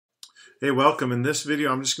Hey, welcome. In this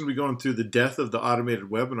video, I'm just going to be going through the death of the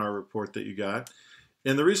automated webinar report that you got.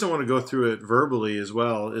 And the reason I want to go through it verbally as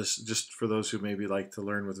well is just for those who maybe like to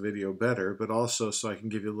learn with video better, but also so I can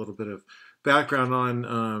give you a little bit of background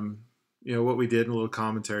on what we did and a little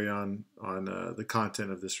commentary on the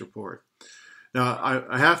content of this report. Now,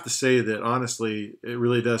 I have to say that honestly, it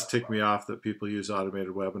really does tick me off that people use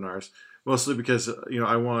automated webinars, mostly because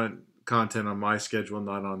I want content on my schedule,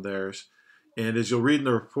 not on theirs. And as you'll read in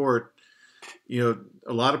the report, a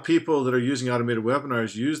lot of people that are using automated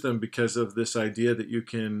webinars use them because of this idea that you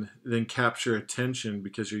can then capture attention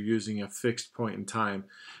because you're using a fixed point in time.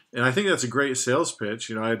 And I think that's a great sales pitch.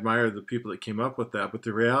 I admire the people that came up with that, but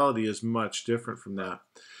the reality is much different from that.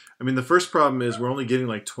 I mean, the first problem is we're only getting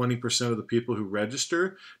like 20% of the people who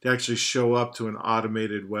register to actually show up to an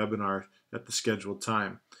automated webinar at the scheduled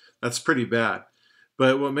time. That's pretty bad.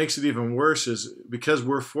 But what makes it even worse is because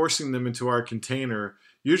we're forcing them into our container,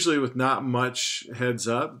 usually with not much heads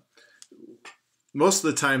up, most of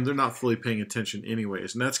the time they're not fully paying attention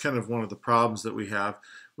anyways. And that's kind of one of the problems that we have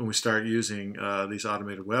when we start using these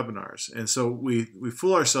automated webinars. And so we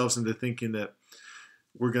fool ourselves into thinking that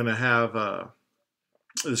we're going to have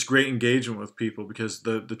this great engagement with people because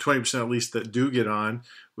the 20% at least that do get on,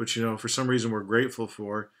 which for some reason we're grateful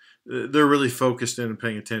for, they're really focused in and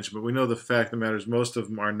paying attention. But we know the fact of the matter is most of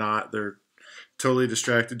them are not. They're totally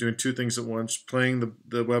distracted, doing two things at once, playing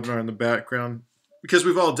the webinar in the background, because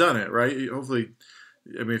we've all done it, right? Hopefully,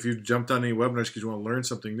 I mean, if you jumped on any webinars because you want to learn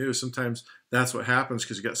something new, sometimes that's what happens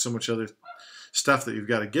because you got so much other stuff that you've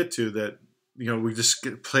got to get to that, we just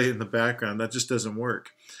play it in the background. That just doesn't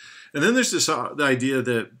work. And then there's this the idea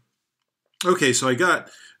that, okay, so I got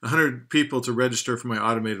 100 people to register for my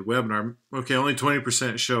automated webinar. Okay, only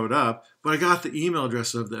 20% showed up, but I got the email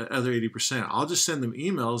address of the other 80%. I'll just send them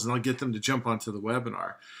emails and I'll get them to jump onto the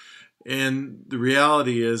webinar. And the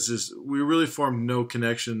reality is we really formed no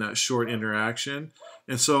connection in that short interaction.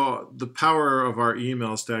 And so the power of our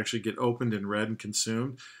emails to actually get opened and read and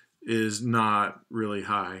consumed is not really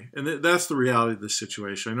high. And that's the reality of the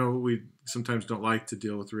situation. I know we sometimes don't like to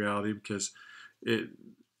deal with reality because it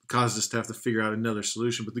causes us to have to figure out another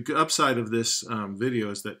solution. But the upside of this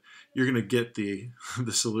video is that you're going to get the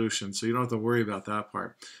solution, so you don't have to worry about that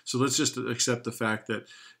part. So let's just accept the fact that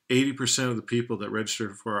 80% of the people that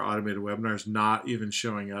register for our automated webinars not even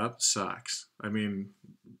showing up sucks. I mean,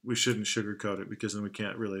 we shouldn't sugarcoat it because then we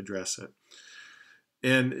can't really address it.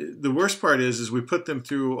 And the worst part is we put them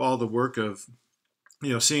through all the work of,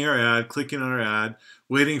 seeing our ad, clicking on our ad,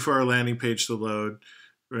 waiting for our landing page to load,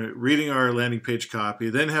 reading our landing page copy,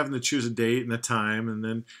 then having to choose a date and a time, and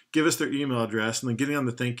then give us their email address, and then getting on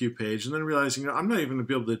the thank you page, and then realizing, I'm not even going to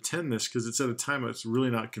be able to attend this because it's at a time that's really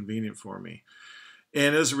not convenient for me.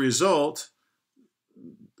 And as a result,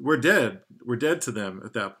 we're dead. We're dead to them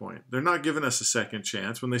at that point. They're not giving us a second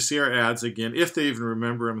chance when they see our ads again, if they even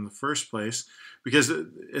remember them in the first place, because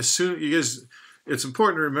as soon it's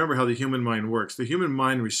important to remember how the human mind works. The human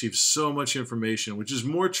mind receives so much information, which is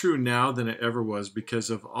more true now than it ever was because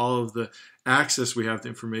of all of the access we have to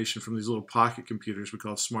information from these little pocket computers we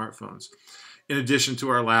call smartphones, in addition to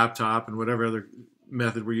our laptop and whatever other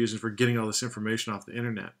method we're using for getting all this information off the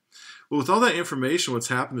internet. Well, with all that information, what's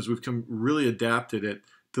happened is we've become really adapted at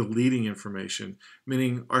deleting information,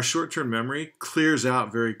 meaning our short-term memory clears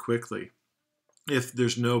out very quickly if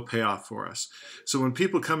there's no payoff for us. So when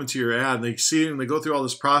people come into your ad and they see it and they go through all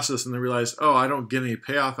this process and they realize, oh, I don't get any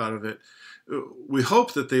payoff out of it, we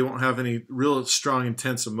hope that they won't have any real strong,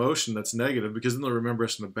 intense emotion that's negative because then they'll remember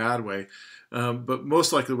us in a bad way. But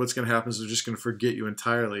most likely what's going to happen is they're just going to forget you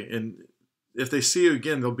entirely. And if they see you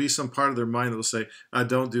again, there'll be some part of their mind that will say,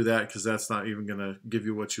 don't do that because that's not even going to give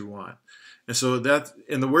you what you want. And so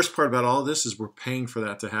and the worst part about all this is we're paying for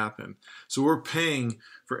that to happen. So we're paying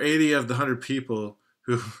for 80 of the 100 people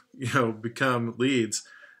who, become leads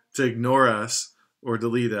to ignore us or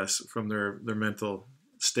delete us from their mental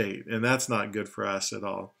state. And that's not good for us at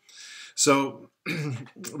all. So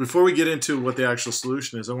before we get into what the actual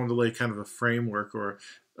solution is, I wanted to lay kind of a framework or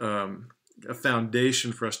a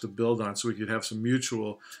foundation for us to build on so we could have some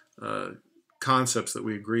mutual concepts that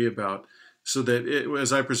we agree about, so that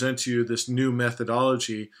as I present to you this new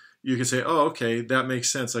methodology, you can say, oh, okay, that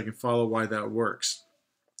makes sense. I can follow why that works.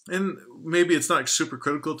 And maybe it's not super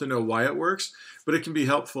critical to know why it works, but it can be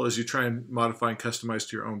helpful as you try and modify and customize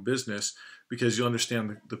to your own business because you'll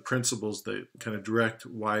understand the principles that kind of direct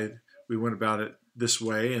why we went about it this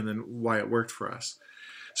way and then why it worked for us.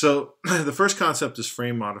 So the first concept is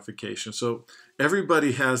frame modification. So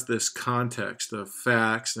everybody has this context of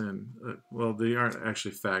facts and, well, they aren't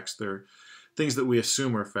actually facts. They're things that we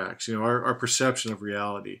assume are facts, our perception of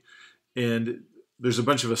reality. And there's a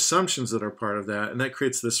bunch of assumptions that are part of that, and that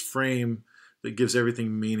creates this frame that gives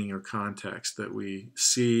everything meaning or context that we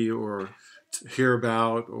see or hear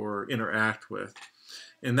about or interact with.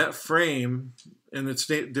 And that frame, and it's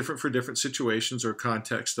different for different situations or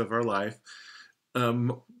context of our life,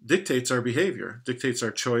 dictates our behavior, dictates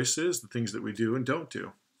our choices, the things that we do and don't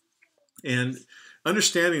do. And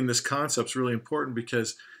understanding this concept is really important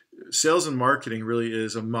because sales and marketing really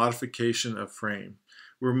is a modification of frame.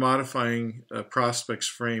 We're modifying a prospect's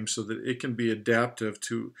frame so that it can be adaptive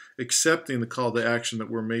to accepting the call to action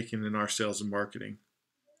that we're making in our sales and marketing.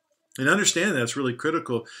 And understanding that's really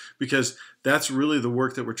critical because that's really the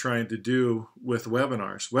work that we're trying to do with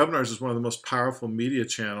webinars. Webinars is one of the most powerful media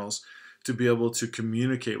channels to be able to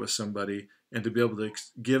communicate with somebody and to be able to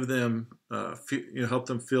give them, help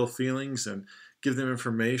them feel feelings and give them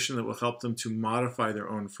information that will help them to modify their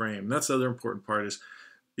own frame. And that's the other important part is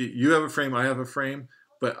you have a frame, I have a frame,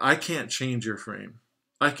 but I can't change your frame.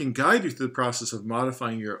 I can guide you through the process of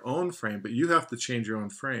modifying your own frame, but you have to change your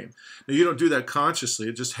own frame. Now, you don't do that consciously.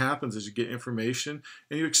 It just happens as you get information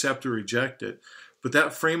and you accept or reject it. But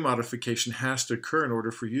that frame modification has to occur in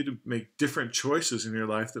order for you to make different choices in your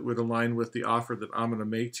life that would align with the offer that I'm going to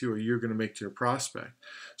make to you or you're going to make to your prospect.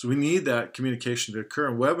 So we need that communication to occur.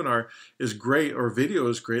 And webinar is great, or video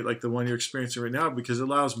is great, like the one you're experiencing right now, because it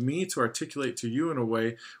allows me to articulate to you in a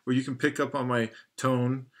way where you can pick up on my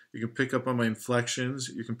tone, you can pick up on my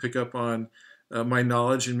inflections, you can pick up on my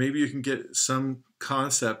knowledge, and maybe you can get some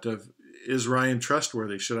concept of, is Ryan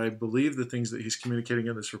trustworthy? Should I believe the things that he's communicating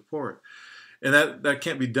in this report? And that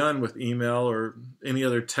can't be done with email or any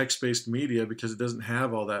other text-based media because it doesn't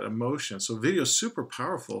have all that emotion. So video is super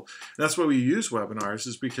powerful. And that's why we use webinars,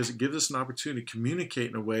 is because it gives us an opportunity to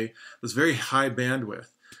communicate in a way that's very high bandwidth.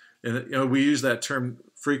 And we use that term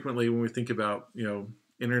frequently when we think about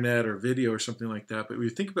internet or video or something like that. But when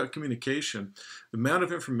you think about communication, the amount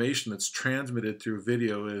of information that's transmitted through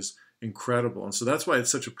video is incredible. And so that's why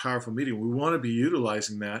it's such a powerful medium. We want to be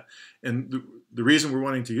utilizing that. And the reason we're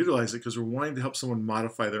wanting to utilize it because we're wanting to help someone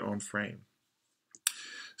modify their own frame.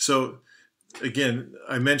 So again,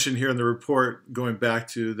 I mentioned here in the report, going back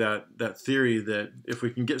to that theory that if we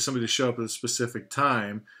can get somebody to show up at a specific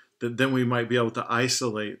time, that then we might be able to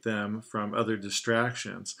isolate them from other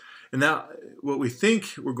distractions. And now what we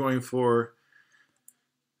think we're going for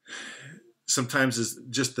sometimes is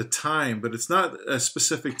just the time, but it's not a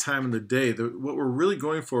specific time in the day. What we're really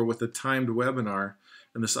going for with a timed webinar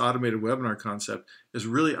and this automated webinar concept is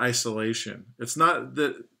really isolation. It's not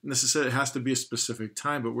that necessarily it has to be a specific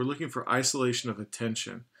time, but we're looking for isolation of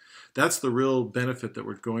attention. That's the real benefit that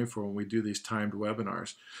we're going for when we do these timed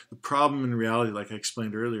webinars. The problem in reality, like I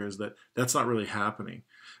explained earlier, is that that's not really happening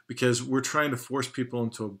because we're trying to force people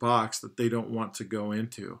into a box that they don't want to go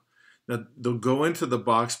into. Now, they'll go into the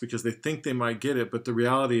box because they think they might get it, but the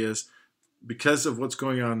reality is, because of what's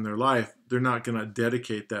going on in their life, they're not going to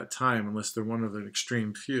dedicate that time unless they're one of an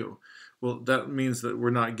extreme few. Well, that means that we're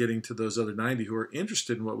not getting to those other 90 who are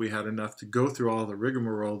interested in what we had enough to go through all the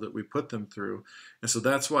rigmarole that we put them through. And so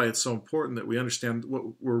that's why it's so important that we understand what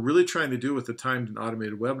we're really trying to do with the timed and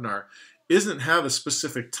automated webinar isn't have a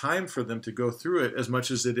specific time for them to go through it as much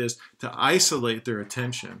as it is to isolate their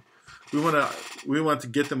attention. We want to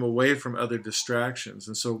get them away from other distractions.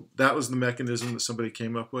 And so that was the mechanism that somebody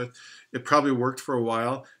came up with. It probably worked for a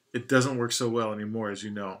while. It doesn't work so well anymore, as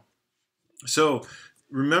you know. So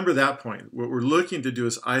remember that point. What we're looking to do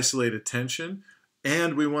is isolate attention,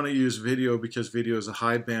 and we want to use video because video is a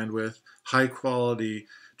high bandwidth, high quality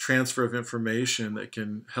transfer of information that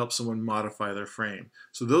can help someone modify their frame.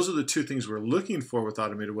 So those are the two things we're looking for with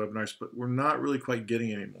automated webinars, but we're not really quite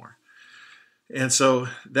getting anymore. And so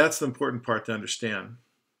that's the important part to understand.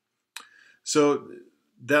 So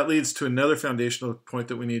that leads to another foundational point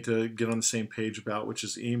that we need to get on the same page about, which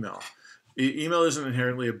is email. Email isn't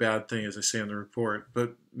inherently a bad thing, as I say in the report,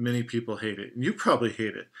 but many people hate it. And you probably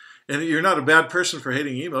hate it. And you're not a bad person for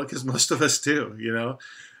hating email, because most of us do,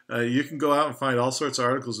 You can go out and find all sorts of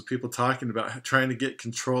articles of people talking about trying to get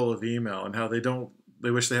control of email and how they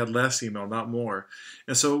wish they had less email, not more.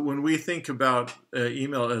 And so when we think about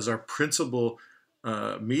email as our principal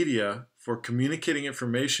media for communicating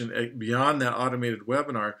information beyond that automated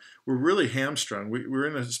webinar, we're really hamstrung. We're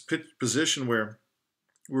in a position where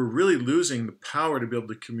we're really losing the power to be able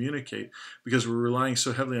to communicate because we're relying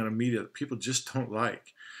so heavily on a media that people just don't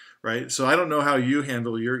like. Right? So I don't know how you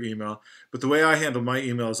handle your email, but the way I handle my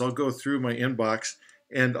email is I'll go through my inbox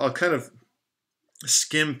and I'll kind of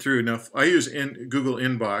skim through. Now, I use Google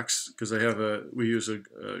Inbox because we use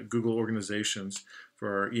Google Organizations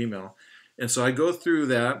for our email. And so I go through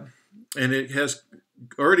that, and it has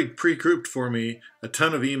already pre-grouped for me a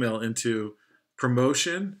ton of email into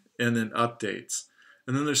promotion, and then updates.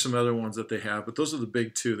 And then there's some other ones that they have, but those are the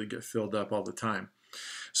big two that get filled up all the time.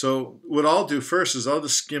 So what I'll do first is I'll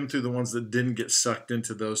just skim through the ones that didn't get sucked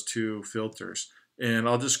into those two filters. And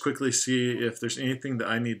I'll just quickly see if there's anything that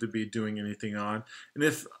I need to be doing anything on. And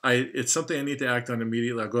if it's something I need to act on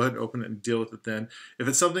immediately, I'll go ahead and open it and deal with it then. If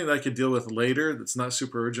it's something that I could deal with later that's not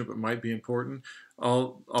super urgent but might be important,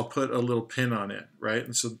 I'll put a little pin on it, right?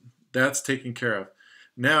 And so that's taken care of.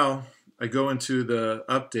 Now I go into the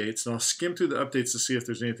updates and I'll skim through the updates to see if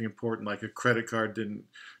there's anything important, like a credit card didn't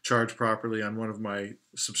charge properly on one of my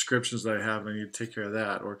subscriptions that I have and I need to take care of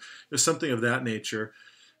that, or there's something of that nature.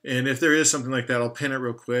 And if there is something like that, I'll pin it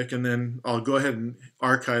real quick and then I'll go ahead and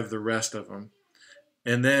archive the rest of them.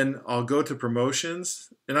 And then I'll go to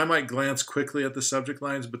promotions and I might glance quickly at the subject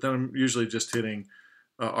lines, but then I'm usually just hitting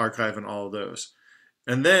archive in all of those.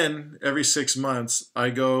 And then every 6 months, I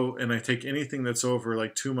go and I take anything that's over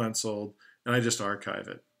like 2 months old and I just archive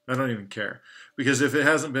it. I don't even care. Because if it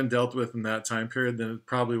hasn't been dealt with in that time period, then it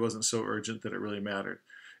probably wasn't so urgent that it really mattered.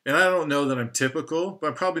 And I don't know that I'm typical, but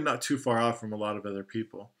I'm probably not too far off from a lot of other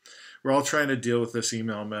people. We're all trying to deal with this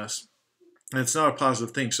email mess. And it's not a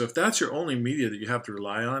positive thing. So if that's your only media that you have to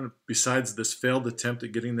rely on, besides this failed attempt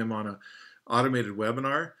at getting them on an automated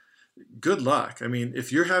webinar, good luck. I mean,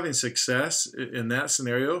 if you're having success in that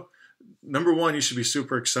scenario, number one, you should be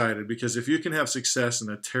super excited, because if you can have success in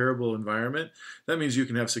a terrible environment, that means you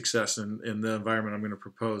can have success in the environment I'm going to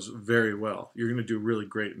propose very well. You're going to do really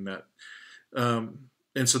great in that.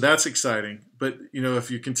 And so that's exciting. But,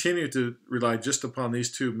 if you continue to rely just upon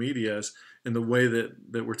these two medias in the way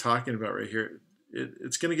that we're talking about right here,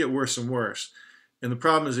 it's going to get worse and worse. And the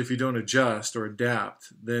problem is, if you don't adjust or adapt,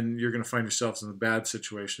 then you're going to find yourselves in a bad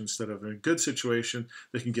situation instead of in a good situation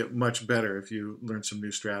that can get much better if you learn some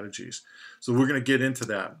new strategies. So we're going to get into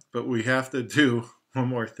that. But we have to do one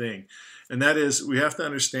more thing. And that is, we have to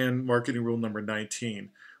understand marketing rule number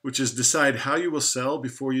 19, which is decide how you will sell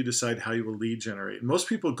before you decide how you will lead generate. And most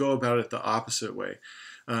people go about it the opposite way.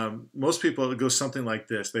 Most people, it goes something like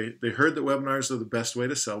this. They heard that webinars are the best way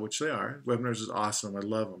to sell, which they are. Webinars is awesome. I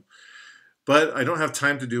love them. But I don't have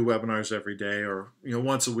time to do webinars every day or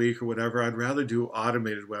once a week or whatever. I'd rather do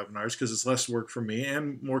automated webinars because it's less work for me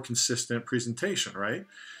and more consistent presentation, right?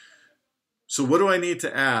 So what do I need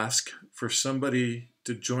to ask for somebody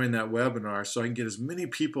to join that webinar so I can get as many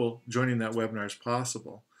people joining that webinar as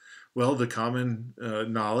possible? Well, the common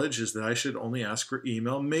knowledge is that I should only ask for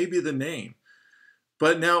email, maybe the name.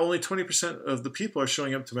 But now only 20% of the people are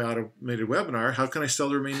showing up to my automated webinar. How can I sell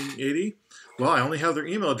the remaining 80? Well, I only have their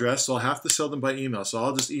email address, so I'll have to sell them by email. So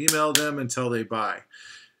I'll just email them until they buy.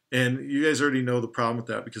 And you guys already know the problem with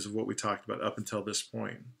that because of what we talked about up until this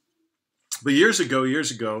point. But years ago,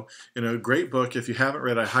 in a great book, if you haven't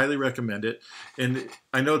read, I highly recommend it. And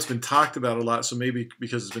I know it's been talked about a lot, so maybe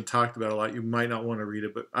because it's been talked about a lot, you might not want to read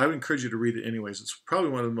it. But I would encourage you to read it anyways. It's probably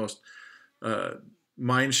one of the most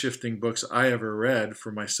mind-shifting books I ever read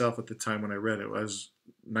for myself at the time when I read it. I was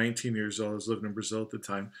 19 years old. I was living in Brazil at the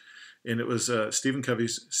time. And it was Stephen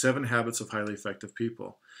Covey's 7 Habits of Highly Effective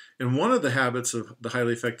People. And one of the habits of the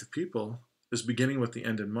highly effective people is beginning with the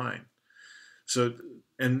end in mind. So,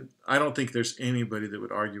 and I don't think there's anybody that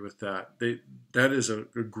would argue with that. That is a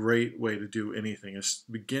great way to do anything, is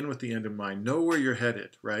begin with the end in mind. Know where you're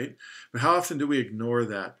headed, right? But how often do we ignore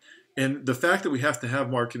that? And the fact that we have to have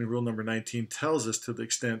marketing rule number 19 tells us to the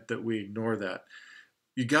extent that we ignore that.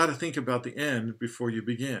 You got to think about the end before you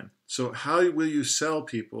begin. So how will you sell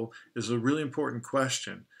people is a really important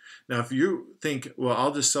question. Now, if you think, well,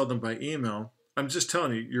 I'll just sell them by email, I'm just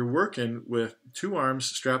telling you, you're working with 2 arms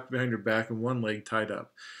strapped behind your back and 1 leg tied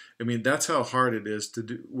up. I mean, that's how hard it is to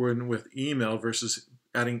do with email versus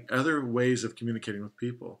adding other ways of communicating with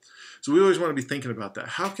people. So we always want to be thinking about that.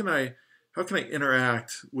 How can I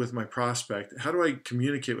interact with my prospect? How do I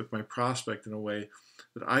communicate with my prospect in a way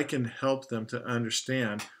that I can help them to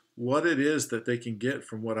understand what it is that they can get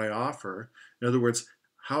from what I offer? In other words,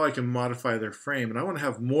 how I can modify their frame. And I want to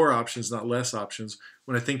have more options, not less options,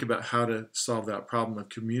 when I think about how to solve that problem of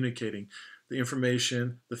communicating the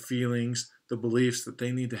information, the feelings, the beliefs that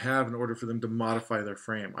they need to have in order for them to modify their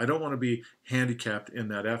frame. I don't want to be handicapped in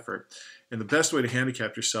that effort. And the best way to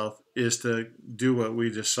handicap yourself is to do what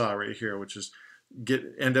we just saw right here, which is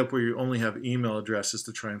end up where you only have email addresses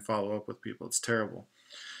to try and follow up with people. It's terrible.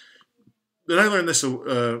 Then I learned this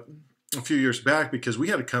a few years back because we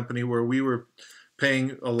had a company where we were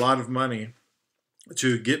paying a lot of money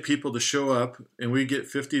to get people to show up, and we get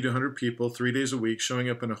 50 to 100 people 3 days a week showing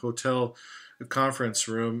up in a hotel, a conference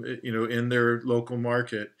room, in their local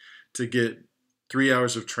market to get 3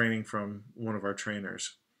 hours of training from one of our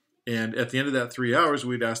trainers. And at the end of that 3 hours,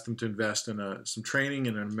 we'd ask them to invest in some training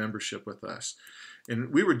and a membership with us.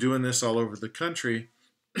 And we were doing this all over the country.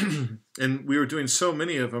 And we were doing so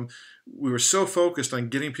many of them. We were so focused on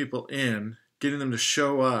getting people in, getting them to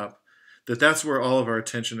show up, that's where all of our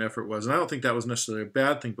attention and effort was. And I don't think that was necessarily a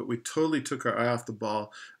bad thing, but we totally took our eye off the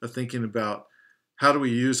ball of thinking about how do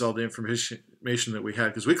we use all the information that we had,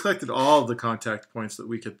 because we collected all of the contact points that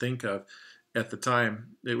we could think of at the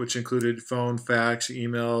time, which included phone, fax,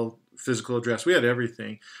 email, physical address. We had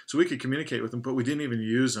everything, so we could communicate with them, but we didn't even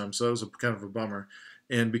use them, so that was kind of a bummer.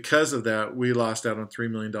 And because of that, we lost out on $3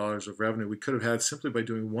 million of revenue we could have had simply by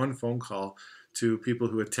doing one phone call to people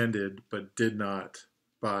who attended but did not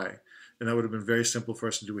buy. And that would have been very simple for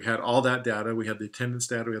us to do. We had all that data. We had the attendance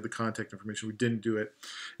data. We had the contact information. We didn't do it.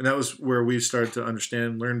 And that was where we started to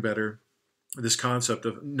understand, learn better, this concept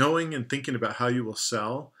of knowing and thinking about how you will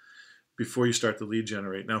sell before you start the lead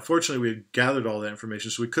generate. Now, fortunately, we had gathered all that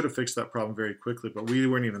information, so we could have fixed that problem very quickly, but we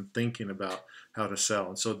weren't even thinking about how to sell.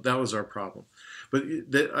 And so that was our problem. But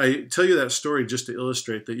I tell you that story just to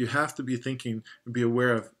illustrate that you have to be thinking and be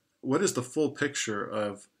aware of what is the full picture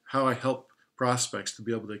of how I help prospects to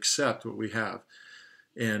be able to accept what we have.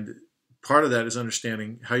 And part of that is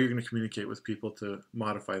understanding how you're going to communicate with people to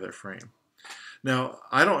modify their frame. Now,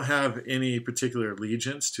 I don't have any particular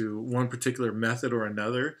allegiance to one particular method or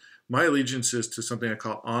another. My allegiance is to something I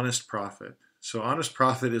call honest profit. So honest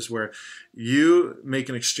profit is where you make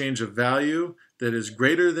an exchange of value that is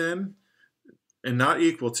greater than and not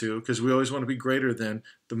equal to, because we always want to be greater than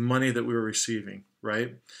the money that we were receiving,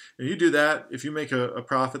 right? And you do that, if you make a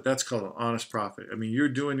profit, that's called an honest profit. I mean, you're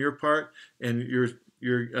doing your part and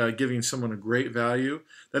you're giving someone a great value.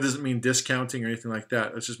 That doesn't mean discounting or anything like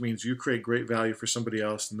that. It just means you create great value for somebody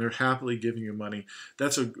else and they're happily giving you money.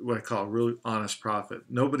 That's what I call a really honest profit.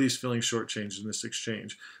 Nobody's feeling shortchanged in this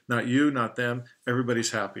exchange. Not you, not them. Everybody's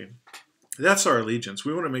happy. That's our allegiance.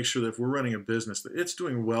 We want to make sure that if we're running a business, that it's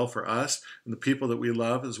doing well for us and the people that we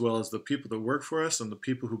love, as well as the people that work for us and the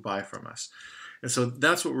people who buy from us. And so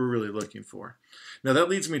that's what we're really looking for. Now that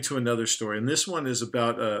leads me to another story, and this one is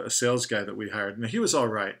about a sales guy that we hired. Now he was all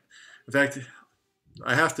right. In fact,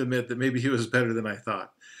 I have to admit that maybe he was better than I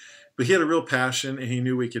thought. But he had a real passion and he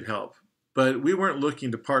knew we could help. But we weren't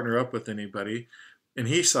looking to partner up with anybody. And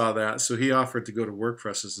he saw that, so he offered to go to work for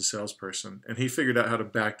us as a salesperson. And he figured out how to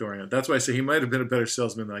backdoor it. That's why I say he might have been a better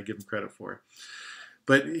salesman than I give him credit for.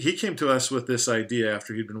 But he came to us with this idea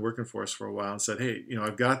after he'd been working for us for a while and said, hey,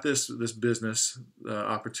 I've got this business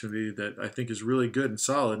opportunity that I think is really good and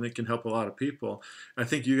solid, and it can help a lot of people. I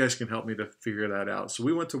think you guys can help me to figure that out. So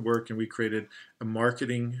we went to work and we created a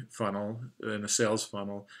marketing funnel and a sales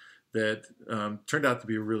funnel that turned out to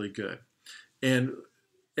be really good. And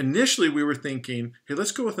initially, we were thinking, hey,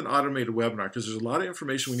 let's go with an automated webinar because there's a lot of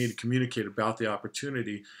information we need to communicate about the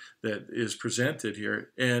opportunity that is presented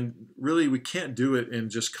here. And really, we can't do it in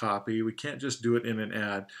just copy. We can't just do it in an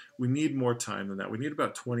ad. We need more time than that. We need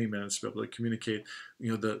about 20 minutes to be able to communicate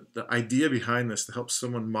the idea behind this to help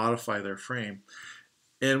someone modify their frame.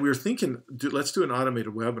 And we were thinking, let's do an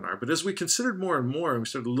automated webinar. But as we considered more and more, and we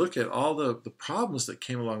started to look at all the problems that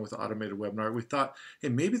came along with the automated webinar, we thought, hey,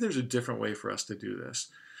 maybe there's a different way for us to do this.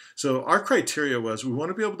 So our criteria was we want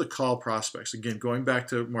to be able to call prospects. Again, going back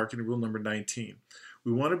to marketing rule number 19.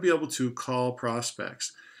 We want to be able to call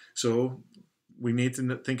prospects. So we need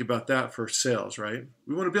to think about that for sales, right?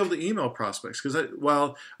 We want to be able to email prospects because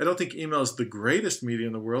while I don't think email is the greatest media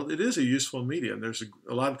in the world, it is a useful media. And there's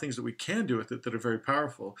a lot of things that we can do with it that are very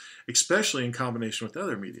powerful, especially in combination with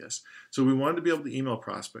other medias. So we wanted to be able to email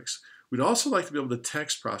prospects. We'd also like to be able to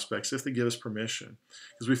text prospects if they give us permission,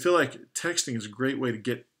 because we feel like texting is a great way to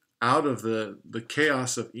get out of the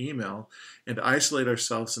chaos of email and isolate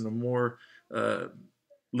ourselves in a more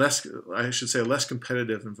less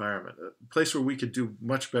competitive environment, a place where we could do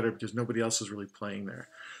much better because nobody else is really playing there.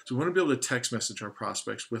 So we want to be able to text message our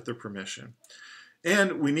prospects with their permission.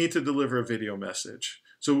 And we need to deliver a video message.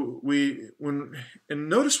 So and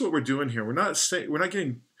notice what we're doing here. We're not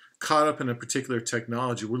getting caught up in a particular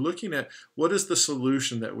technology. We're looking at what is the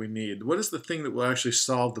solution that we need? What is the thing that will actually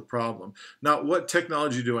solve the problem? Not what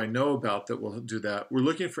technology do I know about that will do that. We're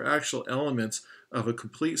looking for actual elements of a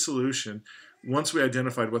complete solution once we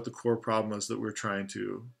identified what the core problem was that we're trying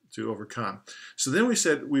to overcome. So then we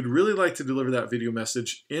said we'd really like to deliver that video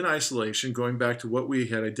message in isolation, going back to what we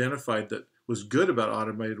had identified that was good about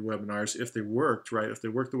automated webinars. If they worked, right? If they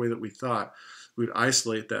worked the way that we thought, we'd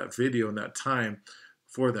isolate that video and that time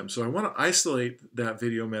for them. So I want to isolate that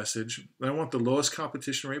video message. I want the lowest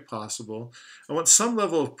competition rate possible. I want some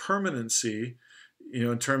level of permanency,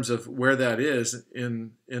 in terms of where that is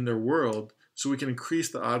in their world, so we can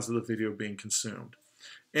increase the odds of the video being consumed.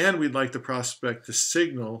 And we'd like the prospect to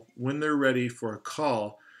signal when they're ready for a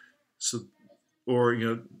call, so or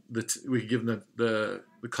we could give them the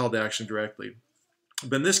call to action directly.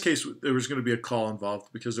 But in this case, there was going to be a call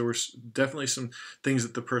involved because there were definitely some things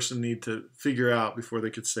that the person needed to figure out before they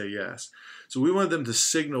could say yes. So we wanted them to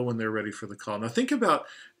signal when they're ready for the call. Now think about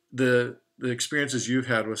the experiences you've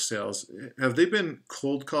had with sales. Have they been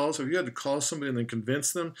cold calls? Have you had to call somebody and then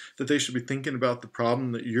convince them that they should be thinking about the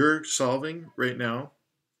problem that you're solving right now?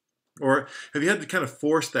 Or have you had to kind of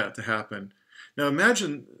force that to happen? Now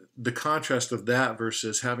imagine the contrast of that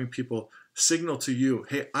versus having people signal to you,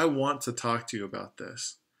 hey, I want to talk to you about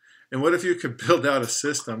this. And what if you could build out a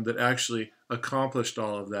system that actually accomplished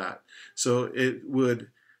all of that? So it would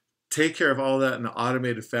take care of all that in an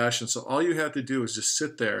automated fashion. So all you have to do is just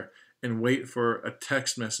sit there and wait for a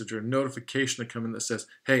text message or a notification to come in that says,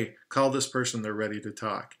 hey, call this person, they're ready to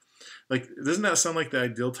talk. Like, doesn't that sound like the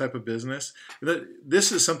ideal type of business?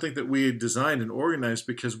 This is something that we designed and organized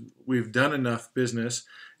because we've done enough business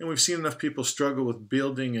and we've seen enough people struggle with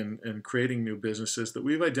building and creating new businesses that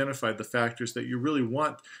we've identified the factors that you really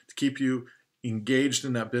want to keep you engaged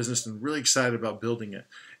in that business and really excited about building it.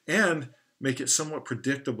 And make it somewhat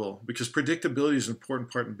predictable, because predictability is an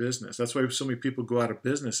important part in business. That's why so many people go out of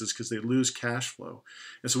business, is because they lose cash flow.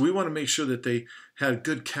 And so we want to make sure that they had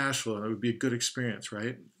good cash flow and it would be a good experience,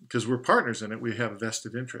 right? Because we're partners in it, we have a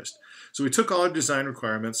vested interest. So we took all our design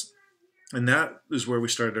requirements, and that is where we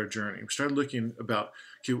started our journey. We started looking about,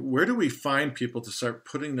 okay, where do we find people to start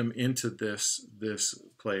putting them into this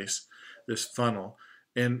place, this funnel?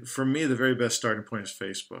 And for me, the very best starting point is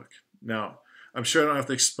Facebook. Now, I'm sure I don't have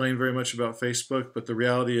to explain very much about Facebook, but the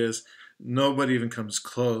reality is nobody even comes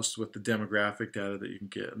close with the demographic data that you can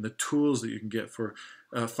get and the tools that you can get for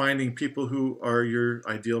finding people who are your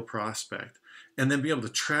ideal prospect, and then be able to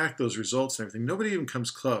track those results and everything. Nobody even comes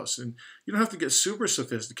close. And you don't have to get super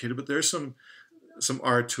sophisticated, but there's some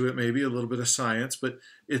art to it, maybe a little bit of science, but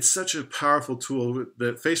it's such a powerful tool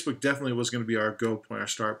that Facebook definitely was going to be our go point, our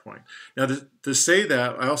start point. Now, to say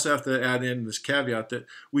that, I also have to add in this caveat that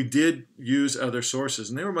we did use other sources,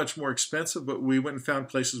 and they were much more expensive, but we went and found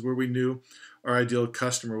places where we knew our ideal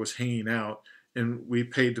customer was hanging out, and we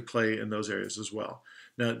paid to play in those areas as well.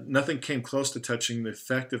 Now, nothing came close to touching the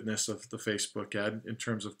effectiveness of the Facebook ad in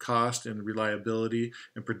terms of cost and reliability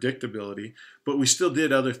and predictability, but we still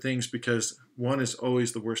did other things because one is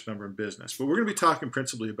always the worst number in business. But we're going to be talking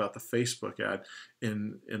principally about the Facebook ad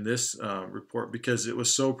in this report because it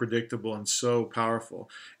was so predictable and so powerful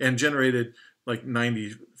and generated like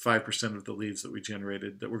 95% of the leads that we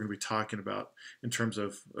generated that we're going to be talking about in terms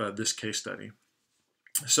of this case study.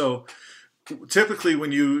 So typically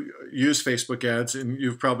when you use Facebook ads, and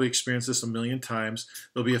you've probably experienced this a million times,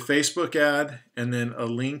 there'll be a Facebook ad and then a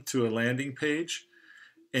link to a landing page,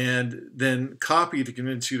 and then copy to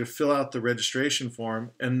convince you to fill out the registration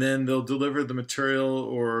form, and then they'll deliver the material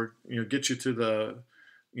or get you to the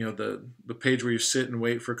the page where you sit and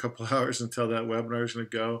wait for a couple hours until that webinar is going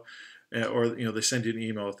to go, or they send you an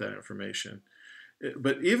email with that information.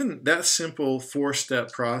 But even that simple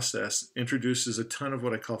 4-step process introduces a ton of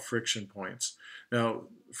what I call friction points. Now,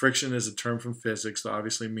 friction is a term from physics that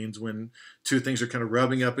obviously means when two things are kind of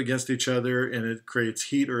rubbing up against each other and it creates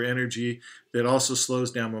heat or energy that also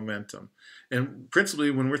slows down momentum. And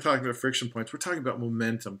principally, when we're talking about friction points, we're talking about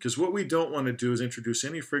momentum, because what we don't want to do is introduce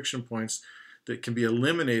any friction points that can be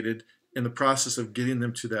eliminated in the process of getting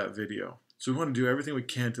them to that video. So we want to do everything we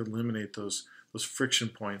can to eliminate those friction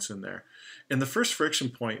points in there. And the first friction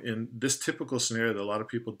point in this typical scenario that a lot of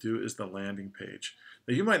people do is the landing page.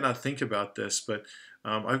 Now, you might not think about this, but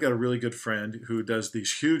I've got a really good friend who does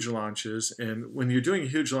these huge launches. And when you're doing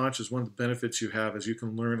huge launches, one of the benefits you have is you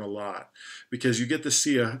can learn a lot, because you get to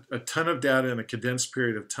see a ton of data in a condensed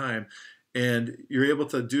period of time. And you're able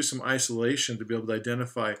to do some isolation to be able to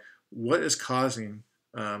identify what is causing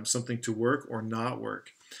something to work or not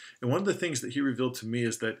work. And one of the things that he revealed to me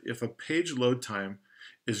is that if a page load time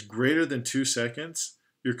is greater than 2 seconds,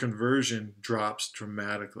 your conversion drops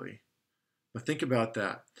dramatically. Now think about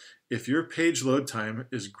that. If your page load time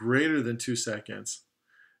is greater than 2 seconds,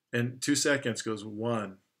 and 2 seconds goes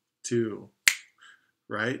 1, 2,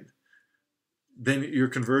 right? Then your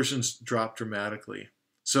conversions drop dramatically.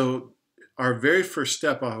 So our very first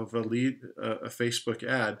step off of a Facebook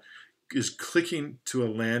ad is clicking to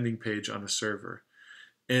a landing page on a server.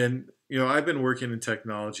 And I've been working in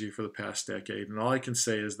technology for the past decade, and all I can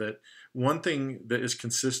say is that one thing that is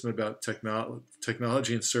consistent about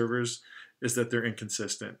technology and servers is that they're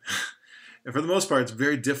inconsistent. And for the most part, it's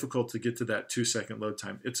very difficult to get to that 2-second load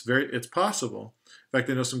time. It's possible. In fact,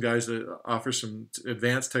 I know some guys that offer some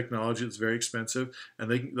advanced technology that's very expensive, and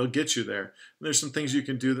they'll get you there. And there's some things you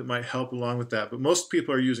can do that might help along with that. But most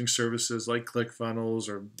people are using services like ClickFunnels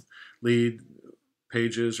or Lead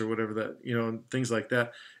Pages or whatever that, things like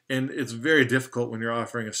that. And it's very difficult when you're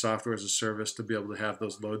offering a software as a service to be able to have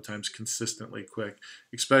those load times consistently quick,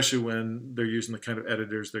 especially when they're using the kind of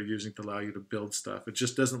editors they're using to allow you to build stuff. It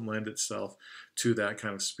just doesn't lend itself to that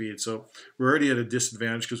kind of speed. So we're already at a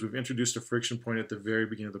disadvantage because we've introduced a friction point at the very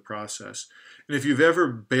beginning of the process. And if you've ever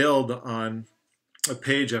bailed on a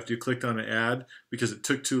page after you clicked on an ad because it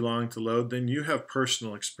took too long to load, then you have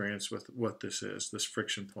personal experience with what this is, this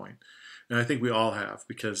friction point. And I think we all have,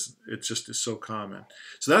 because it just is so common.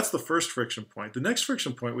 So that's the first friction point. The next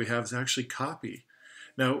friction point we have is actually copy.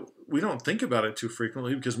 Now, we don't think about it too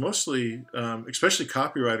frequently because mostly, especially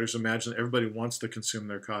copywriters, imagine that everybody wants to consume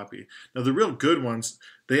their copy. Now, the real good ones,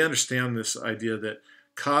 they understand this idea that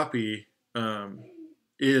copy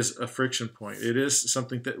is a friction point. It is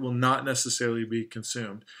something that will not necessarily be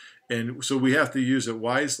consumed. And so we have to use it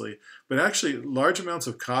wisely. But actually, large amounts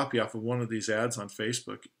of copy off of one of these ads on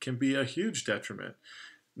Facebook can be a huge detriment.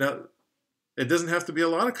 Now, it doesn't have to be a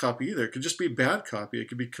lot of copy either. It could just be bad copy. It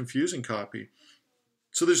could be confusing copy.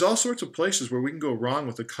 So there's all sorts of places where we can go wrong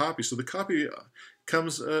with the copy. So the copy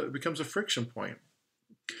becomes a friction point.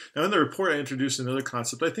 Now, in the report, I introduced another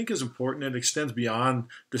concept I think is important and extends beyond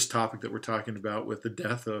this topic that we're talking about with the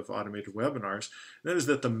death of automated webinars. And that is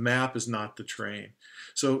that the map is not the train.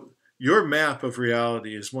 So your map of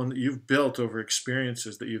reality is one that you've built over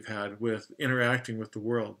experiences that you've had with interacting with the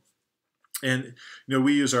world. And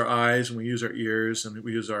we use our eyes and we use our ears and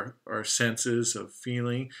we use our senses of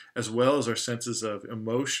feeling as well as our senses of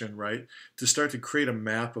emotion, right, to start to create a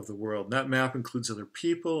map of the world. And that map includes other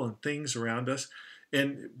people and things around us.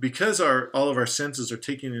 And because all of our senses are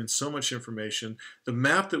taking in so much information, the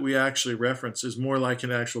map that we actually reference is more like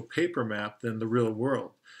an actual paper map than the real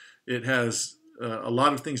world. It has a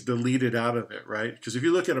lot of things deleted out of it, right? Because if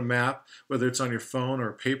you look at a map, whether it's on your phone or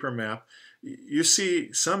a paper map, you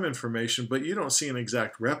see some information, but you don't see an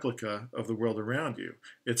exact replica of the world around you.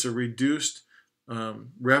 It's a reduced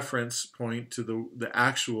reference point to the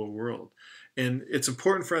actual world. And it's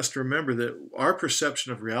important for us to remember that our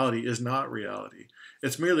perception of reality is not reality.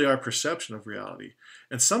 It's merely our perception of reality.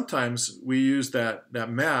 And sometimes we use that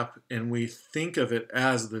map and we think of it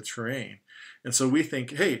as the terrain. And so we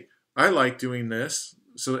think, hey, I like doing this,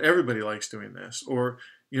 so everybody likes doing this. Or,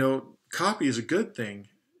 copy is a good thing,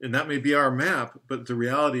 and that may be our map, but the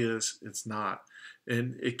reality is it's not.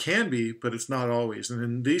 And it can be, but it's not always. And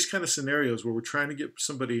in these kind of scenarios where we're trying to get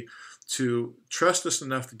somebody to trust us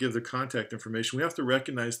enough to give their contact information, we have to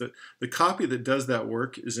recognize that the copy that does that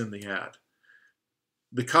work is in the ad.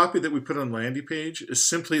 The copy that we put on the landing page is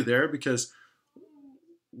simply there because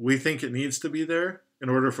we think it needs to be there in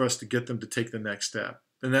order for us to get them to take the next step.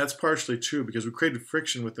 And that's partially true because we created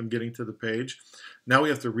friction with them getting to the page. Now we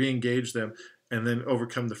have to re-engage them and then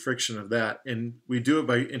overcome the friction of that. And we do it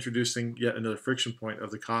by introducing yet another friction point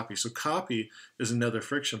of the copy. So copy is another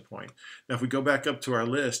friction point. Now if we go back up to our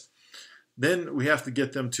list, then we have to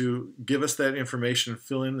get them to give us that information and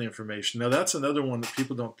fill in the information. Now that's another one that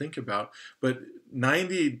people don't think about, but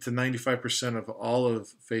 90 to 95% of all of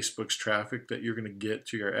Facebook's traffic that you're going to get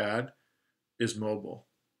to your ad is mobile.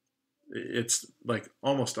 It's like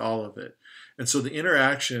almost all of it. And so the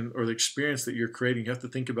interaction or the experience that you're creating, you have to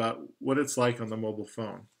think about what it's like on the mobile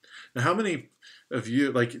phone. Now, how many of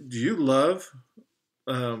you, do you love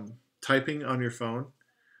typing on your phone?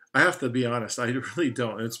 I have to be honest, I really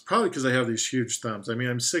don't. And it's probably because I have these huge thumbs. I mean,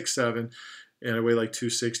 I'm 6'7", and I weigh like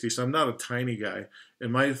 260, so I'm not a tiny guy.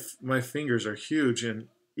 And my fingers are huge. And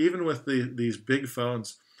even with these big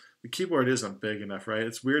phones, the keyboard isn't big enough, right?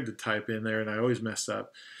 It's weird to type in there, and I always mess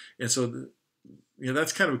up. And so,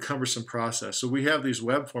 that's kind of a cumbersome process. So we have these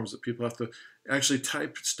web forms that people have to actually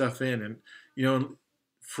type stuff in. And,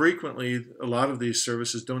 frequently, a lot of these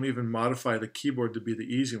services don't even modify the keyboard to be the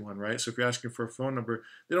easy one, right? So if you're asking for a phone number,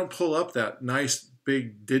 they don't pull up that nice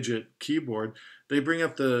big digit keyboard. They bring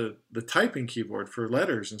up the typing keyboard for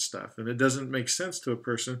letters and stuff. And it doesn't make sense to a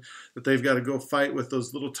person that they've got to go fight with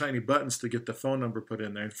those little tiny buttons to get the phone number put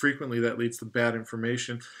in there. And frequently that leads to bad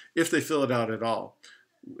information if they fill it out at all.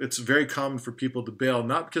 It's very common for people to bail,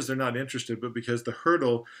 not because they're not interested, but because the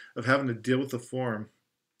hurdle of having to deal with the form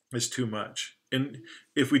is too much. And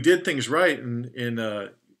if we did things right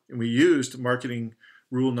and we used marketing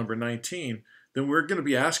rule number 19, then we're going to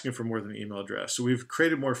be asking for more than an email address. So we've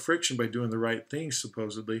created more friction by doing the right things,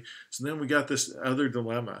 supposedly. So then we got this other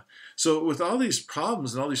dilemma. So with all these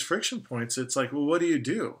problems and all these friction points, it's like, well, what do you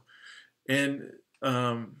do? And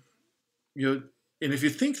you know, and if you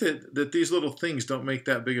think that these little things don't make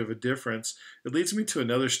that big of a difference, it leads me to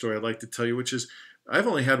another story I'd like to tell you, which is I've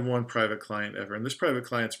only had one private client ever, and this private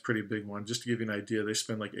client's a pretty big one. Just to give you an idea, they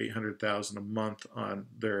spend like $800,000 a month on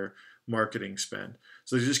their marketing spend.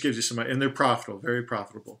 So it just gives you some, and they're profitable, very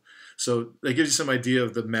profitable. So that gives you some idea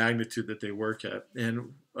of the magnitude that they work at.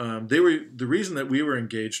 And the reason that we were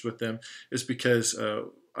engaged with them is because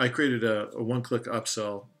I created a one-click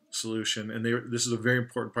upsell solution, and this is a very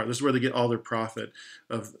important part. This is where they get all their profit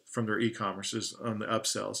from their e-commerce is on the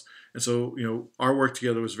upsells. And so, you know, our work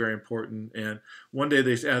together was very important. And one day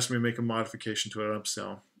they asked me to make a modification to an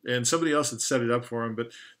upsell, and somebody else had set it up for them,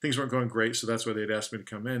 but things weren't going great, so that's why they'd asked me to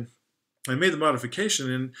come in. I made the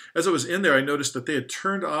modification, and as I was in there, I noticed that they had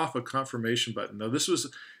turned off a confirmation button. Now, this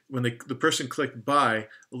was when the person clicked buy,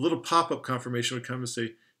 a little pop-up confirmation would come and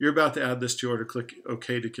say, "You're about to add this to your order. Click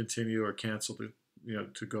OK to continue or cancel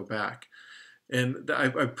to go back." And I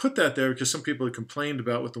put that there because some people had complained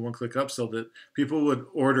about with the one-click upsell that people would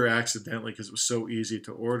order accidentally because it was so easy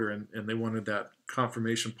to order, and they wanted that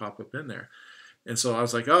confirmation pop-up in there. And so I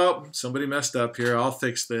was like, oh, somebody messed up here. I'll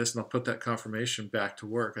fix this, and I'll put that confirmation back to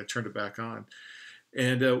work. I turned it back on.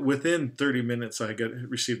 And within 30 minutes, I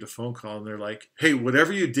received a phone call, and they're like, hey,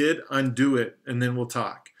 whatever you did, undo it, and then we'll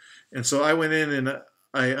talk. And so I went in and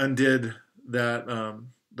I undid that,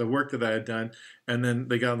 the work that I had done, and then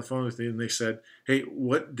they got on the phone with me, and they said, hey,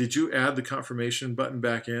 what did you add the confirmation button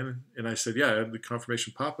back in? And I said, yeah, I added the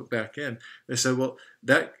confirmation pop-up back in. They said, well,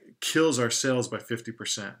 that kills our sales by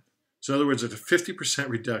 50%. So in other words, it's a 50%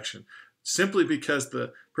 reduction simply because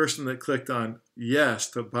the person that clicked on yes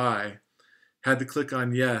to buy had to click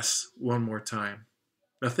on yes one more time.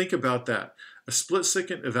 Now think about that. A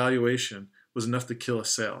split-second evaluation was enough to kill a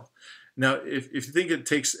sale. Now, if you think it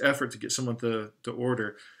takes effort to get someone to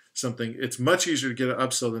order something, it's much easier to get an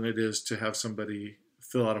upsell than it is to have somebody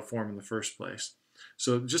fill out a form in the first place.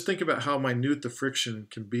 So just think about how minute the friction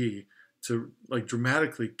can be to like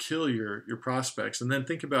dramatically kill your prospects. And then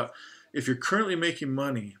think about if you're currently making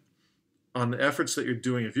money on the efforts that you're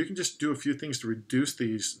doing, if you can just do a few things to reduce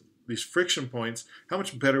these friction points, how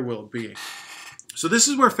much better will it be? So this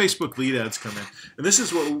is where Facebook lead ads come in. And this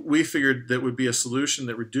is what we figured that would be a solution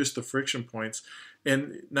that reduced the friction points.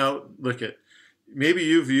 And now look at, maybe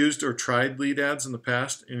you've used or tried lead ads in the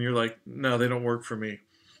past and you're like, no, they don't work for me.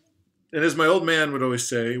 And as my old man would always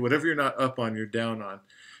say, whatever you're not up on, you're down on.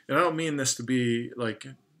 And I don't mean this to be like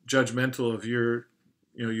judgmental of your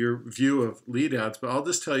view of lead ads, but I'll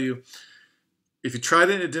just tell you, if you tried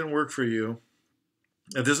it and it didn't work for you,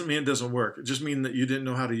 that doesn't mean it doesn't work. It just means that you didn't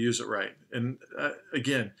know how to use it right. And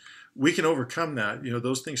again, we can overcome that. You know,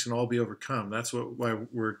 those things can all be overcome. That's why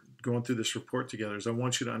we're going through this report together, is I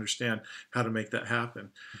want you to understand how to make that happen.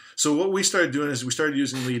 So what we started doing is we started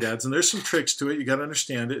using lead ads, and there's some tricks to it. You got to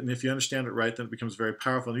understand it, and if you understand it right, then it becomes very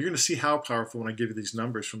powerful. And you're going to see how powerful when I give you these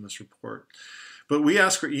numbers from this report. But we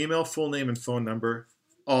ask for email, full name, and phone number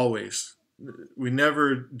always. We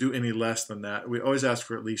never do any less than that. We always ask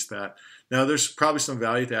for at least that. Now, there's probably some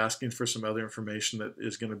value to asking for some other information that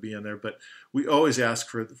is going to be in there, but we always ask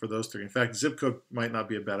for those three. In fact, zip code might not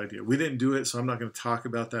be a bad idea. We didn't do it, so I'm not going to talk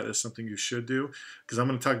about that as something you should do, because I'm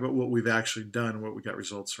going to talk about what we've actually done and what we got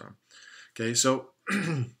results from. Okay, so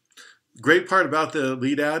great part about the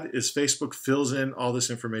lead ad is Facebook fills in all this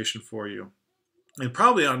information for you. And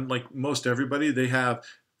probably on like most everybody, they have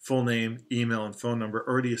full name, email, and phone number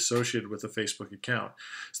already associated with a Facebook account.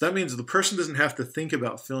 So that means the person doesn't have to think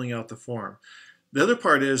about filling out the form. The other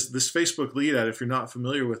part is this Facebook lead ad, if you're not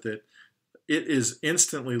familiar with it, it is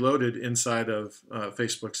instantly loaded inside of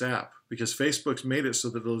Facebook's app, because Facebook's made it so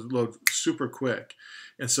that it'll load super quick.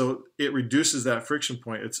 And so it reduces that friction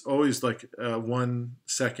point. It's always like 1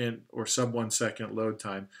 second or sub 1 second load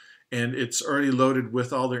time. And it's already loaded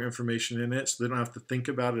with all their information in it, so they don't have to think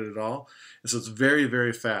about it at all. And so it's very,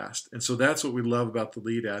 very fast. And so that's what we love about the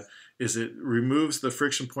lead ad, is it removes the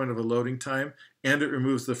friction point of a loading time, and it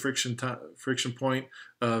removes the friction point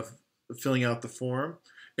of filling out the form.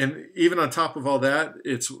 And even on top of all that,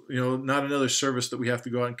 it's not another service that we have to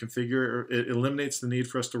go out and configure. It eliminates the need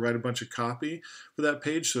for us to write a bunch of copy for that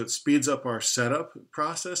page, so it speeds up our setup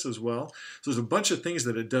process as well. So there's a bunch of things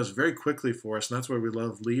that it does very quickly for us, and that's why we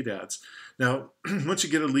love lead ads. Now, once you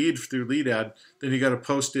get a lead through lead ad, then you got to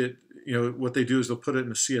post it. What they do is they'll put it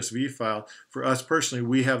in a CSV file. For us personally,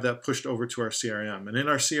 we have that pushed over to our CRM. And in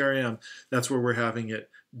our CRM, that's where we're having it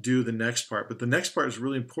do the next part. But the next part is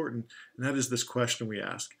really important, and that is this question we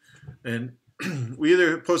ask. And we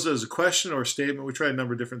either post it as a question or a statement. We try a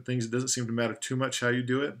number of different things. It doesn't seem to matter too much how you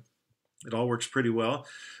do it. It all works pretty well.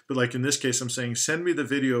 But like in this case, I'm saying, send me the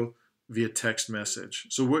video via text message.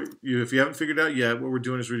 So if you haven't figured out yet, what we're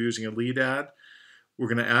doing is we're using a lead ad. We're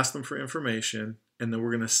going to ask them for information, and then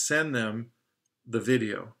we're going to send them the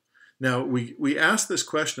video. Now, we ask this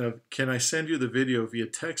question of, can I send you the video via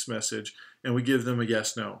text message? And we give them a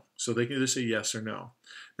yes, no. So they can either say yes or no.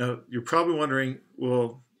 Now, you're probably wondering,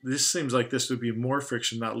 well, this seems like this would be more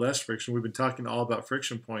friction, not less friction. We've been talking all about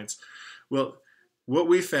friction points. Well, what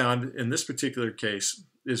we found in this particular case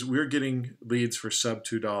is we're getting leads for sub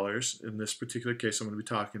 $2 in this particular case I'm going to be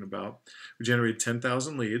talking about. We generated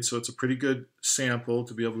 10,000 leads, so it's a pretty good sample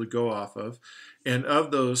to be able to go off of. And of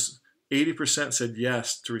those, 80% said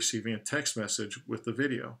yes to receiving a text message with the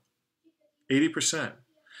video. 80%.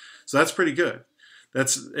 So that's pretty good.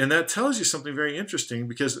 And that tells you something very interesting,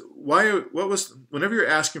 because whenever you're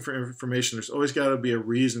asking for information, there's always got to be a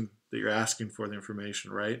reason that you're asking for the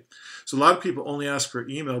information, right? So a lot of people only ask for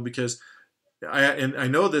email because I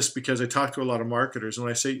know this because I talk to a lot of marketers, and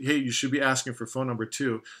when I say, hey, you should be asking for phone number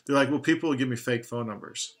too, they're like, well, people will give me fake phone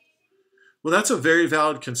numbers. Well, that's a very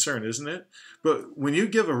valid concern, isn't it? But when you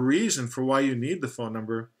give a reason for why you need the phone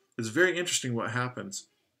number, it's very interesting what happens.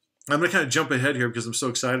 I'm going to kind of jump ahead here because I'm so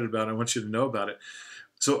excited about it. I want you to know about it.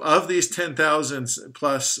 So of these 10,000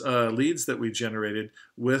 plus leads that we generated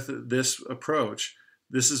with this approach,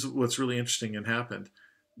 this is what's really interesting and happened.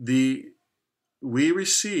 We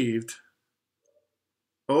received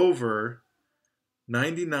over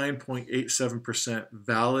 99.87%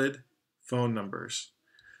 valid phone numbers.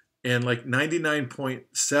 And like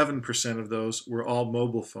 99.7% of those were all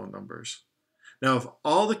mobile phone numbers. Now, of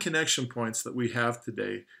all the connection points that we have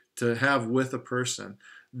today to have with a person,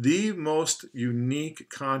 the most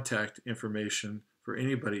unique contact information for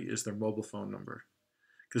anybody is their mobile phone number.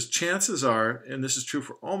 Because chances are, and this is true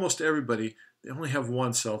for almost everybody, they only have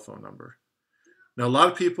one cell phone number. Now, a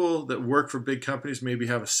lot of people that work for big companies maybe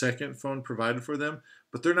have a second phone provided for them,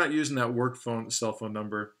 but they're not using that work cell phone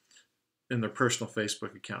number in their personal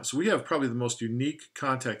Facebook account. So we have probably the most unique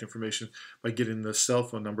contact information by getting the cell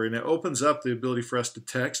phone number. And it opens up the ability for us to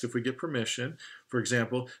text if we get permission. For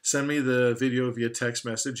example, send me the video via text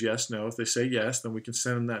message, yes, no. If they say yes, then we can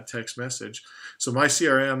send them that text message. So my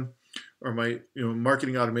CRM or my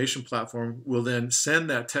marketing automation platform will then send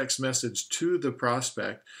that text message to the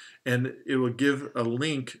prospect, and it will give a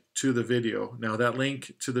link to the video. Now that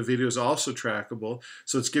link to the video is also trackable,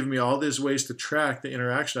 so it's giving me all these ways to track the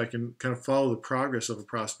interaction. I can kind of follow the progress of a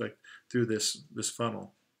prospect through this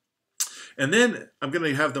funnel. And then I'm going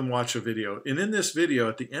to have them watch a video. And in this video,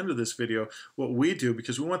 at the end of this video, what we do,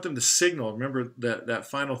 because we want them to signal, remember that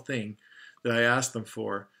final thing that I asked them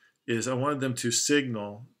for, is I wanted them to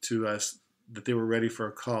signal to us that they were ready for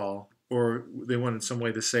a call, or they wanted some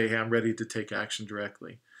way to say, hey, I'm ready to take action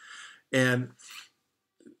directly. And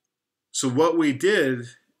so what we did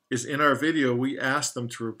is in our video, we asked them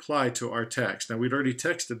to reply to our text. Now, we'd already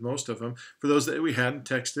texted most of them. For those that we hadn't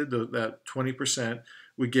texted, that 20%,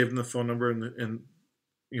 we gave them the phone number and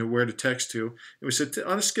where to text to. And we said,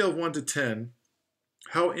 on a scale of 1 to 10,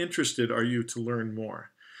 how interested are you to learn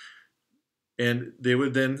more? And they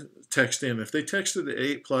would then text in. If they texted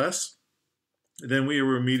 8+, then we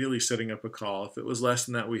were immediately setting up a call. If it was less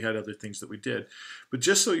than that, we had other things that we did. But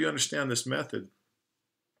just so you understand this method,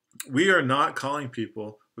 we are not calling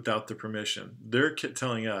people without their permission. They're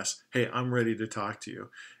telling us, hey, I'm ready to talk to you.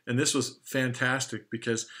 And this was fantastic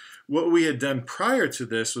because what we had done prior to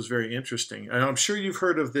this was very interesting. And I'm sure you've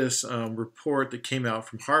heard of this report that came out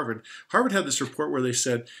from Harvard. Harvard had this report where they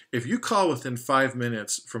said, if you call within 5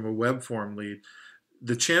 minutes from a web form lead,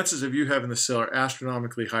 the chances of you having the sale are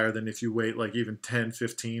astronomically higher than if you wait like even 10,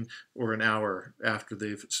 15, or an hour after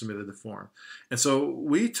they've submitted the form. And so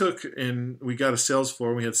we took and we got a sales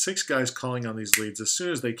floor. We had 6 guys calling on these leads as soon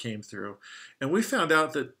as they came through. And we found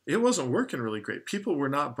out that it wasn't working really great. People were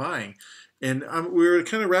not buying. And we were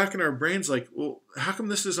kind of racking our brains like, well, how come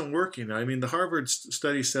this isn't working? I mean, the Harvard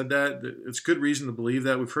study said that. It's good reason to believe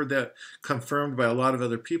that. We've heard that confirmed by a lot of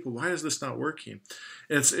other people. Why is this not working?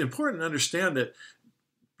 And it's important to understand that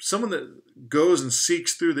someone that goes and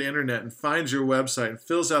seeks through the internet and finds your website and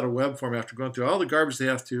fills out a web form after going through all the garbage they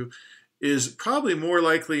have to is probably more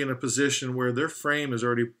likely in a position where their frame is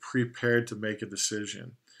already prepared to make a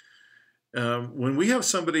decision. When we have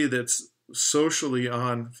somebody that's socially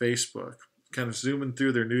on Facebook, kind of zooming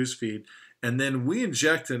through their news feed, and then we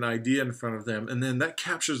inject an idea in front of them, and then that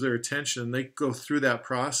captures their attention, and they go through that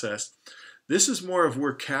process. This is more of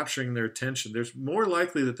we're capturing their attention. There's more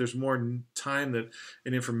likely that there's more time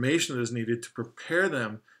and information that is needed to prepare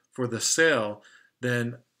them for the sale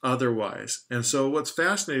than otherwise. And so what's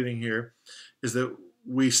fascinating here is that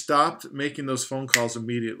we stopped making those phone calls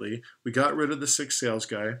immediately. We got rid of the 6 sales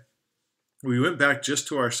guy. we went back just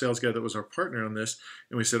to our sales guy that was our partner on this,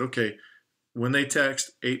 and we said, okay, when they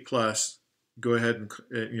text 8+, go ahead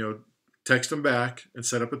and text them back and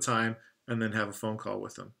set up a time, and then have a phone call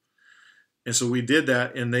with them. And so we did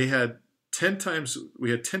that, and they had 10 times.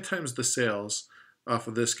 We had 10 times the sales off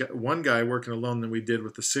of this guy, one guy working alone than we did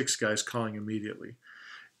with the 6 guys calling immediately.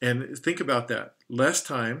 And think about that: less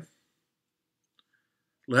time,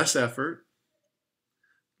 less effort,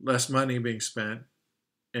 less money being spent,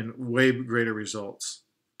 and way greater results.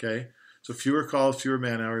 Okay, so fewer calls, fewer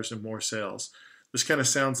man hours, and more sales. This kind of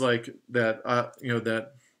sounds like that.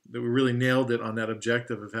 That we really nailed it on that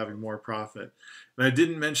objective of having more profit. And I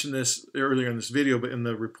didn't mention this earlier in this video, but in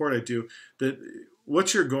the report I do, that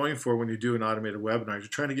what you're going for when you do an automated webinar is you're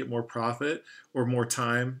trying to get more profit or more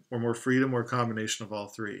time or more freedom or a combination of all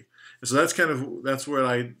three. And so that's what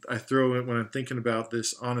I throw in when I'm thinking about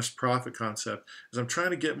this honest profit concept, is I'm trying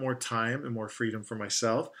to get more time and more freedom for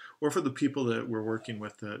myself or for the people that we're working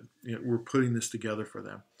with, that we're putting this together for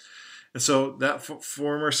them. And so that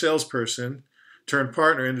former salesperson turned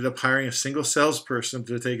partner ended up hiring a single salesperson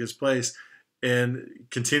to take his place and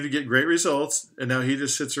continue to get great results. And now he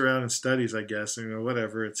just sits around and studies, I guess,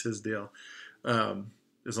 whatever, it's his deal.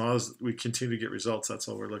 As long as we continue to get results, that's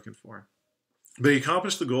all we're looking for. But he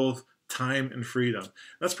accomplished the goal of time and freedom.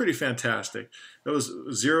 That's pretty fantastic. That was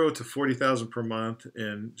 0 to 40,000 per month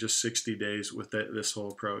in just 60 days with this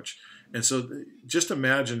whole approach. And so just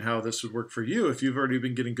imagine how this would work for you if you've already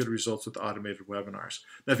been getting good results with automated webinars.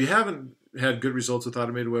 Now, if you haven't had good results with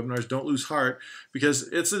automated webinars, don't lose heart, because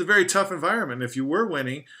it's a very tough environment. If you were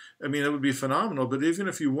winning, I mean, it would be phenomenal. But even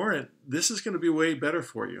if you weren't, this is going to be way better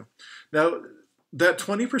for you. Now, that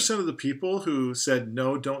 20% of the people who said,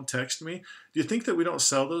 no, don't text me, do you think that we don't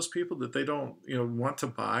sell those people, that they don't want to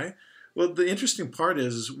buy? Well, the interesting part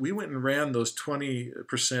is we went and ran those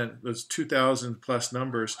 20%, those 2,000 plus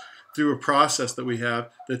numbers through a process that we have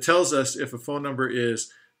that tells us if a phone number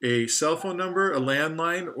is a cell phone number, a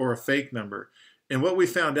landline, or a fake number. And what we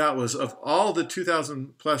found out was, of all the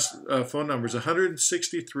 2,000 plus phone numbers,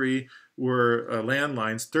 163 were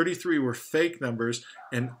landlines, 33 were fake numbers,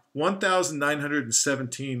 and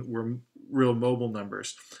 1,917 were real mobile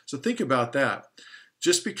numbers. So think about that.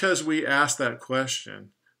 Just because we asked that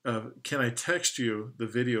question of, can I text you the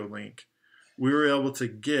video link, we were able to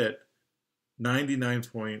get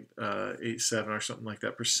 99.87 or something like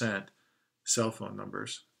that % cell phone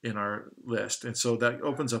numbers in our list. And so that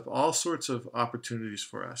opens up all sorts of opportunities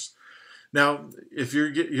for us. Now, if you're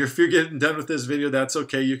getting done with this video, that's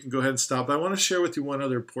okay. You can go ahead and stop. But I want to share with you one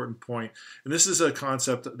other important point. And this is a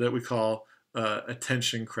concept that we call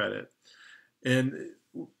attention credit. And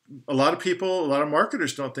a lot of people, a lot of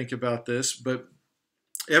marketers don't think about this, but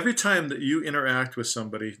every time that you interact with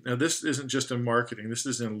somebody, now this isn't just in marketing, this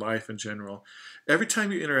is in life in general. Every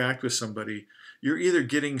time you interact with somebody, you're either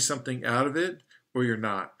getting something out of it or you're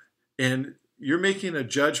not. And you're making a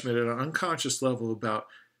judgment at an unconscious level about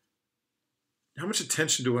how much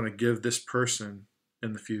attention do I want to give this person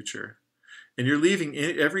in the future. And you're leaving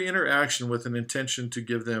every interaction with an intention to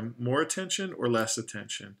give them more attention or less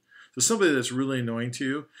attention. So somebody that's really annoying to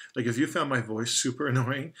you, like if you found my voice super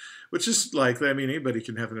annoying, which is likely, I mean, anybody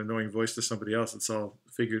can have an annoying voice to somebody else. It's all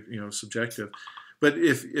subjective. But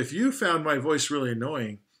if you found my voice really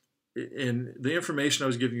annoying and the information I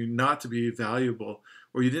was giving you not to be valuable,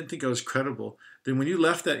 or you didn't think I was credible, then when you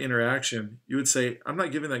left that interaction, you would say, I'm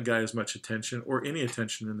not giving that guy as much attention or any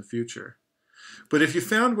attention in the future. But if you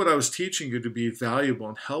found what I was teaching you to be valuable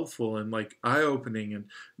and helpful and like eye-opening and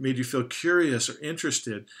made you feel curious or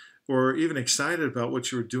interested or even excited about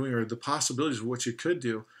what you were doing or the possibilities of what you could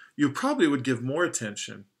do, you probably would give more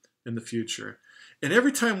attention in the future. And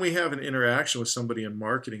every time we have an interaction with somebody in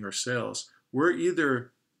marketing or sales, we're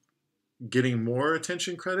either getting more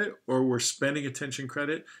attention credit or we're spending attention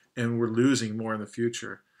credit and we're losing more in the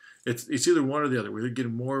future. It's either one or the other. We're either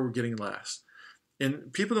getting more or we're getting less.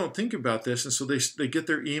 And people don't think about this, and so they get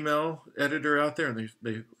their email editor out there and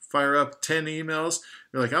they fire up 10 emails.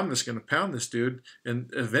 They're like, I'm just going to pound this dude,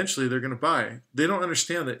 and eventually they're going to buy. They don't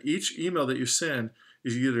understand that each email that you send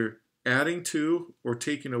is either adding to or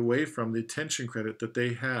taking away from the attention credit that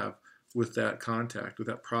they have with that contact, with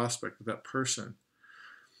that prospect, with that person.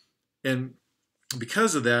 And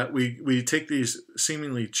because of that, we take these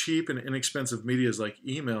seemingly cheap and inexpensive medias like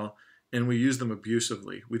email and we use them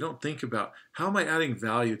abusively. We don't think about, how am I adding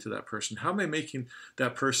value to that person? How am I making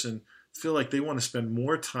that person feel like they want to spend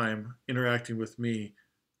more time interacting with me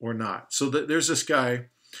or not? So there's this guy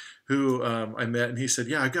who I met, and he said,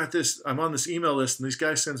 yeah, I got this. I'm on this email list, and this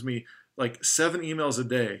guy sends me like 7 emails a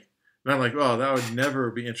day. And I'm like, oh, that would never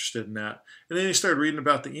be interested in that. And then he started reading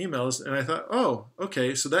about the emails, and I thought, oh,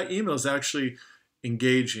 okay, so that email is actually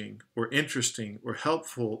engaging or interesting or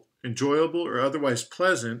helpful, enjoyable, or otherwise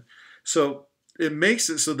pleasant. So it makes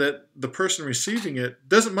it so that the person receiving it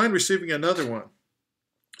doesn't mind receiving another one.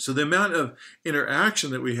 So the amount of interaction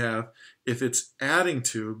that we have, if it's adding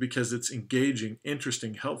to because it's engaging,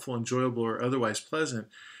 interesting, helpful, enjoyable, or otherwise pleasant,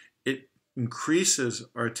 it increases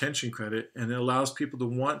our attention credit and it allows people to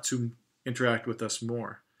want to interact with us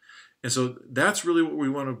more. And so that's really what we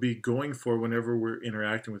want to be going for whenever we're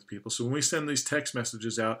interacting with people. So when we send these text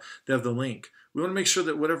messages out, they have the link. We want to make sure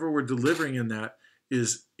that whatever we're delivering in that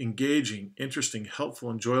is engaging, interesting, helpful,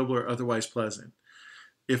 enjoyable, or otherwise pleasant.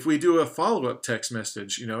 If we do a follow-up text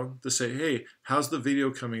message, to say, hey, how's the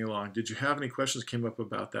video coming along? Did you have any questions that came up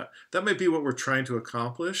about that? That might be what we're trying to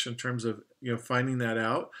accomplish in terms of, finding that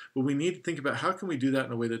out. But we need to think about how can we do that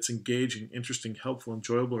in a way that's engaging, interesting, helpful,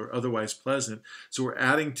 enjoyable, or otherwise pleasant. So we're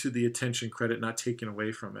adding to the attention credit, not taking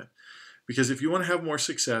away from it. Because if you want to have more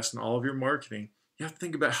success in all of your marketing, you have to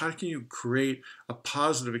think about how can you create a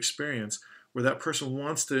positive experience where that person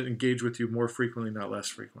wants to engage with you more frequently, not less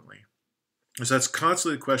frequently. So that's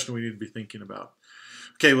constantly the question we need to be thinking about.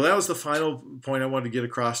 Okay, well, that was the final point I wanted to get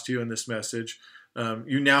across to you in this message.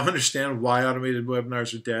 You now understand why automated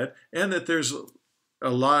webinars are dead and that there's a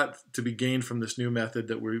lot to be gained from this new method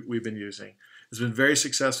that we've been using. It's been very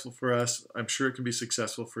successful for us. I'm sure it can be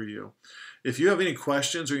successful for you. If you have any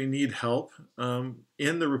questions or you need help, in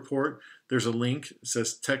the report, there's a link. It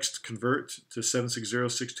says text convert to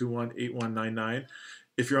 760-621-8199.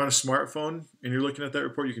 If you're on a smartphone and you're looking at that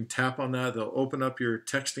report, you can tap on that. They'll open up your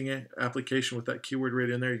texting application with that keyword right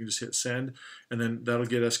in there. You can just hit send, and then that'll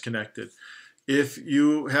get us connected. If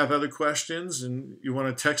you have other questions and you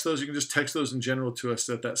want to text those, you can just text those in general to us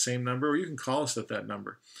at that same number, or you can call us at that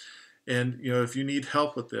number. And if you need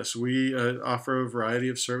help with this, we offer a variety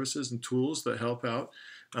of services and tools that help out.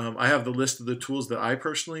 I have the list of the tools that I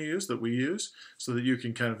personally use, that we use, so that you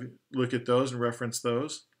can kind of look at those and reference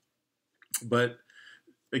those. But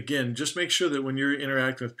again, just make sure that when you're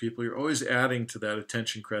interacting with people, you're always adding to that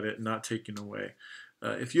attention credit and not taking away.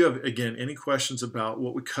 If you have, again, any questions about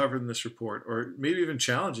what we covered in this report, or maybe even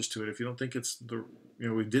challenges to it, if you don't think it's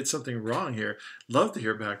we did something wrong here, love to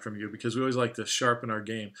hear back from you because we always like to sharpen our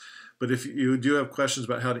game. But if you do have questions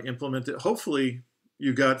about how to implement it, hopefully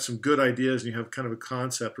you got some good ideas and you have kind of a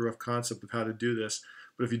rough concept of how to do this.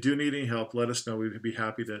 But if you do need any help, let us know. We'd be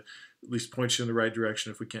happy to at least point you in the right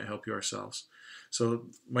direction if we can't help you ourselves. So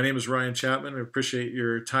my name is Ryan Chapman. I appreciate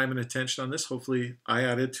your time and attention on this. Hopefully I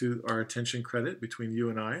added to our attention credit between you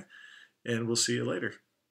and I, and we'll see you later.